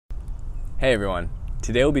Hey everyone,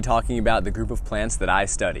 today we'll be talking about the group of plants that I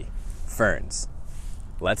study, ferns.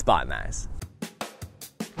 Let's botanize.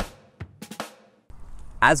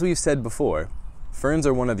 As we've said before, ferns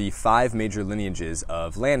are one of the 5 major lineages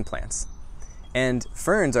of land plants. And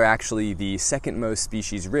ferns are actually the second most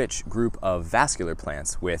species-rich group of vascular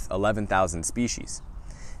plants with 11,000 species.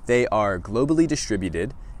 They are globally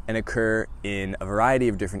distributed and occur in a variety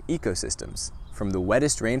of different ecosystems, from the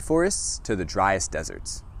wettest rainforests to the driest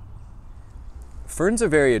deserts. Ferns are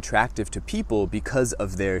very attractive to people because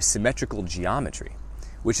of their symmetrical geometry,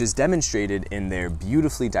 which is demonstrated in their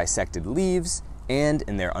beautifully dissected leaves and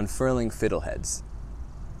in their unfurling fiddleheads.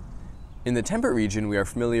 In the temperate region, we are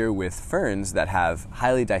familiar with ferns that have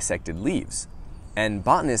highly dissected leaves, and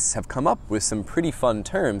botanists have come up with some pretty fun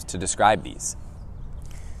terms to describe these.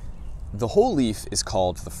 The whole leaf is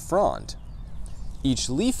called the frond. Each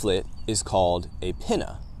leaflet is called a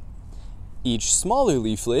pinna. Each smaller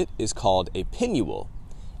leaflet is called a pinnule,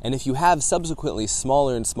 and if you have subsequently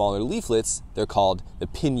smaller and smaller leaflets, they're called the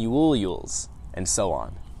pinnules, and so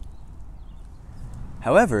on.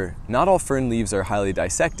 However, not all fern leaves are highly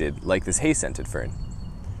dissected, like this hay-scented fern.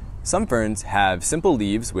 Some ferns have simple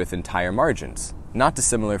leaves with entire margins, not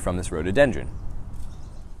dissimilar from this rhododendron.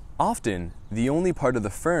 Often, the only part of the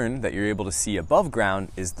fern that you're able to see above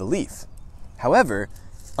ground is the leaf. However,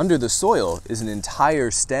 under the soil is an entire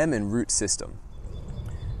stem and root system.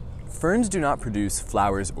 Ferns do not produce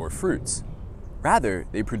flowers or fruits. Rather,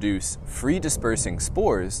 they produce free dispersing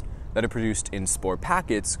spores that are produced in spore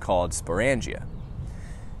packets called sporangia.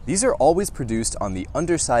 These are always produced on the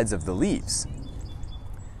undersides of the leaves.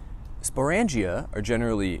 Sporangia are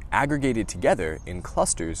generally aggregated together in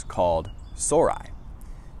clusters called sori.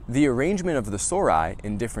 The arrangement of the sori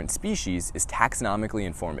in different species is taxonomically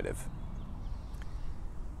informative.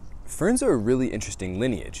 Ferns are a really interesting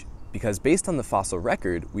lineage because based on the fossil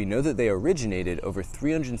record, we know that they originated over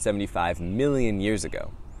 375 million years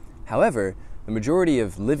ago. However, the majority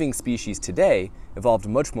of living species today evolved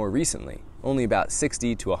much more recently, only about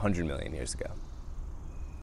 60 to 100 million years ago.